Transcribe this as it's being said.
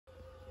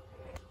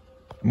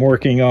I'm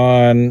working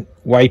on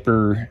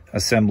wiper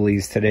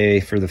assemblies today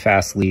for the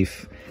Fast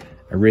LEAF.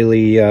 I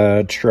really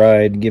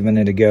tried giving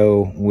it a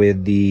go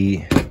with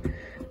the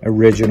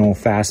original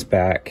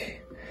Fastback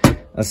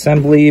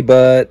assembly,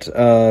 but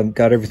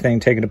got everything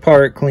taken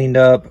apart, cleaned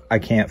up. I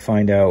can't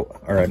find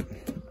out, or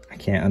I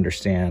can't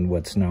understand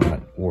what's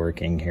not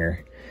working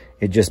here.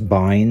 It just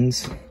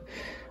binds.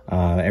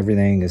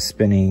 Everything is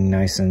spinning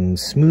nice and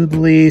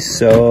smoothly,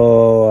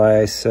 so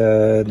I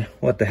said,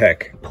 what the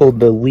heck?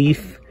 Pulled the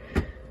LEAF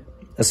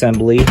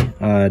assembly,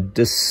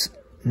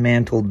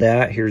 dismantled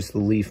that. Here's the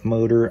LEAF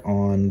motor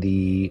on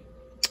the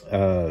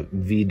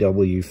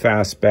VW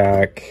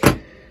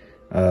Fastback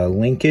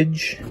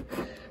linkage.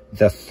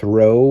 The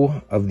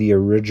throw of the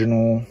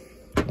original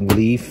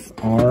LEAF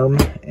arm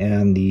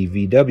and the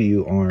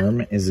VW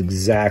arm is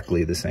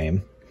exactly the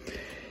same.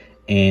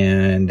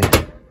 And,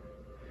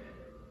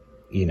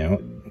 you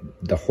know,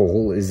 the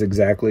hole is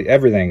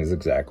everything is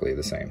exactly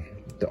the same.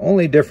 The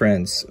only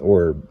difference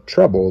or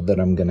trouble that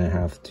I'm gonna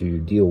have to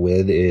deal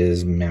with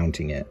is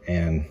mounting it,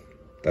 and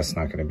that's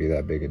not gonna be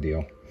that big a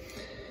deal.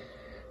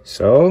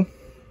 So,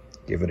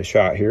 give it a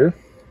shot here.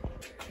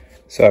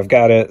 So I've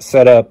got it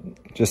set up,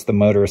 just the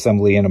motor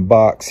assembly in a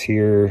box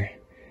here,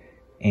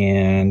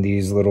 and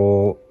these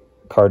little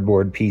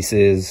cardboard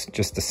pieces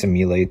just to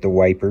simulate the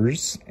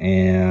wipers.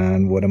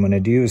 And what I'm gonna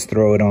do is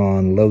throw it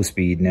on low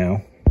speed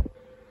now.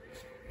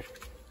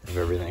 Have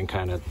everything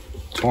kind of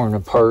torn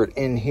apart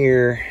in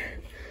here.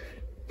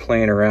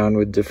 Playing around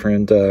with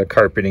different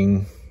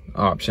carpeting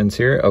options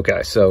here.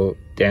 Okay, so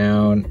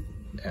down,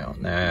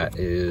 that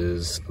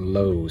is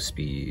low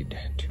speed,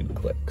 2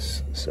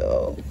 clicks.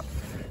 So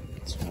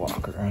let's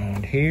walk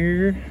around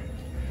here.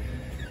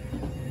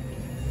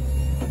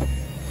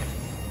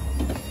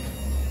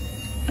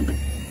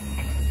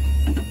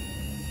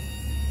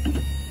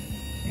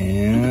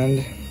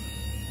 And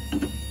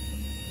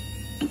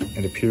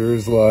it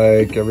appears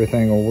like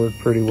everything will work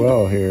pretty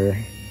well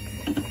here.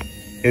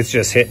 It's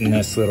just hitting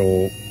this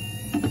little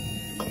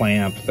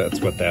clamp. That's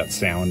what that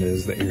sound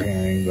is that you're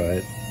hearing,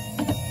 but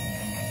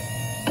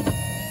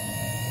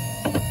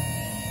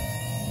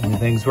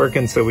everything's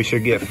working, so we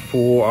should get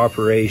full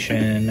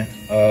operation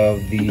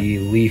of the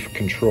LEAF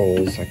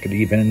controls. I could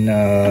even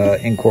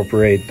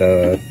incorporate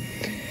the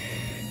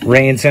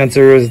rain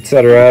sensors,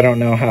 etc. I don't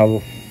know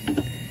how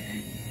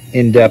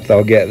in-depth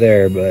I'll get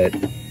there, but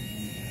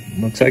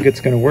looks like it's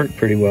going to work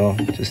pretty well.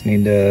 Just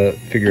need to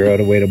figure out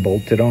a way to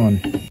bolt it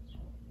on.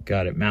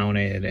 Got it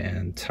mounted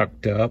and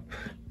tucked up.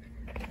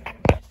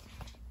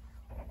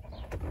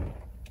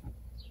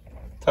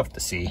 Tough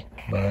to see,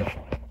 but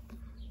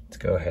let's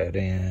go ahead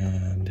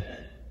and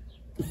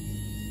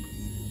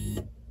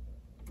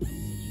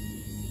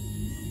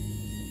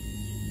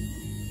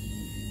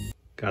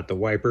got the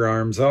wiper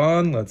arms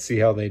on. Let's see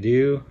how they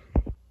do.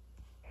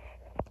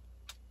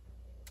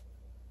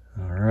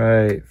 All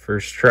right,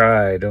 first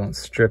try. Don't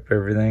strip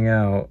everything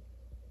out.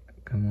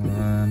 Come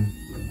on.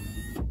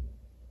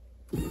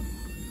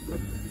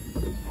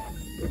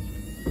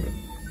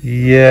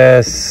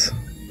 Yes,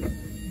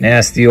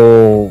 nasty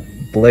old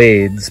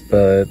blades,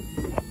 but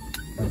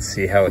let's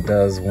see how it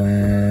does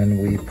when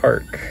we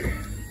park.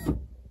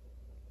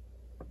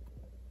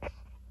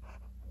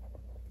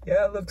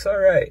 Yeah, it looks all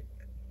right.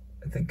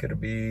 I think it'll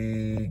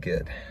be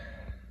good.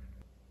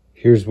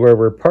 Here's where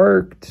we're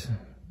parked,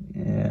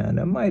 and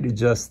I might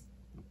adjust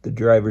the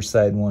driver's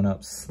side one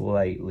up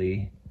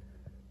slightly.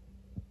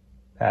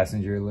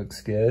 Passenger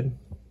looks good.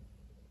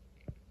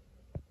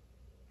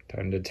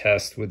 Time to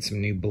test with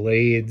some new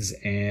blades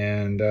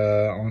and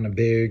on a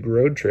big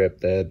road trip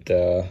that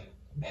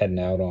I'm heading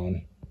out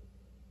on.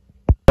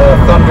 A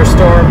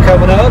thunderstorm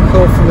coming up.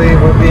 Hopefully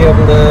we'll be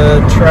able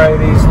to try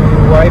these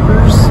new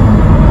wipers.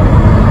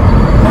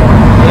 I'm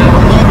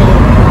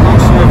not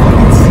sure if you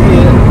can see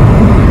it,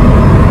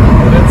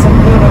 but it's a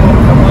little,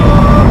 come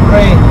on,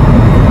 rain.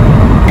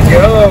 Here we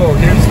go.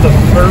 Here's the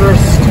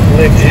first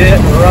legit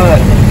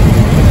run.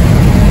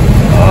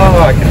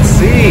 Oh, I can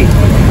see.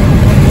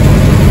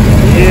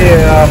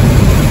 Yeah,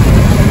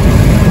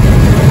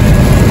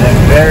 I'm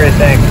very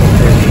thankful.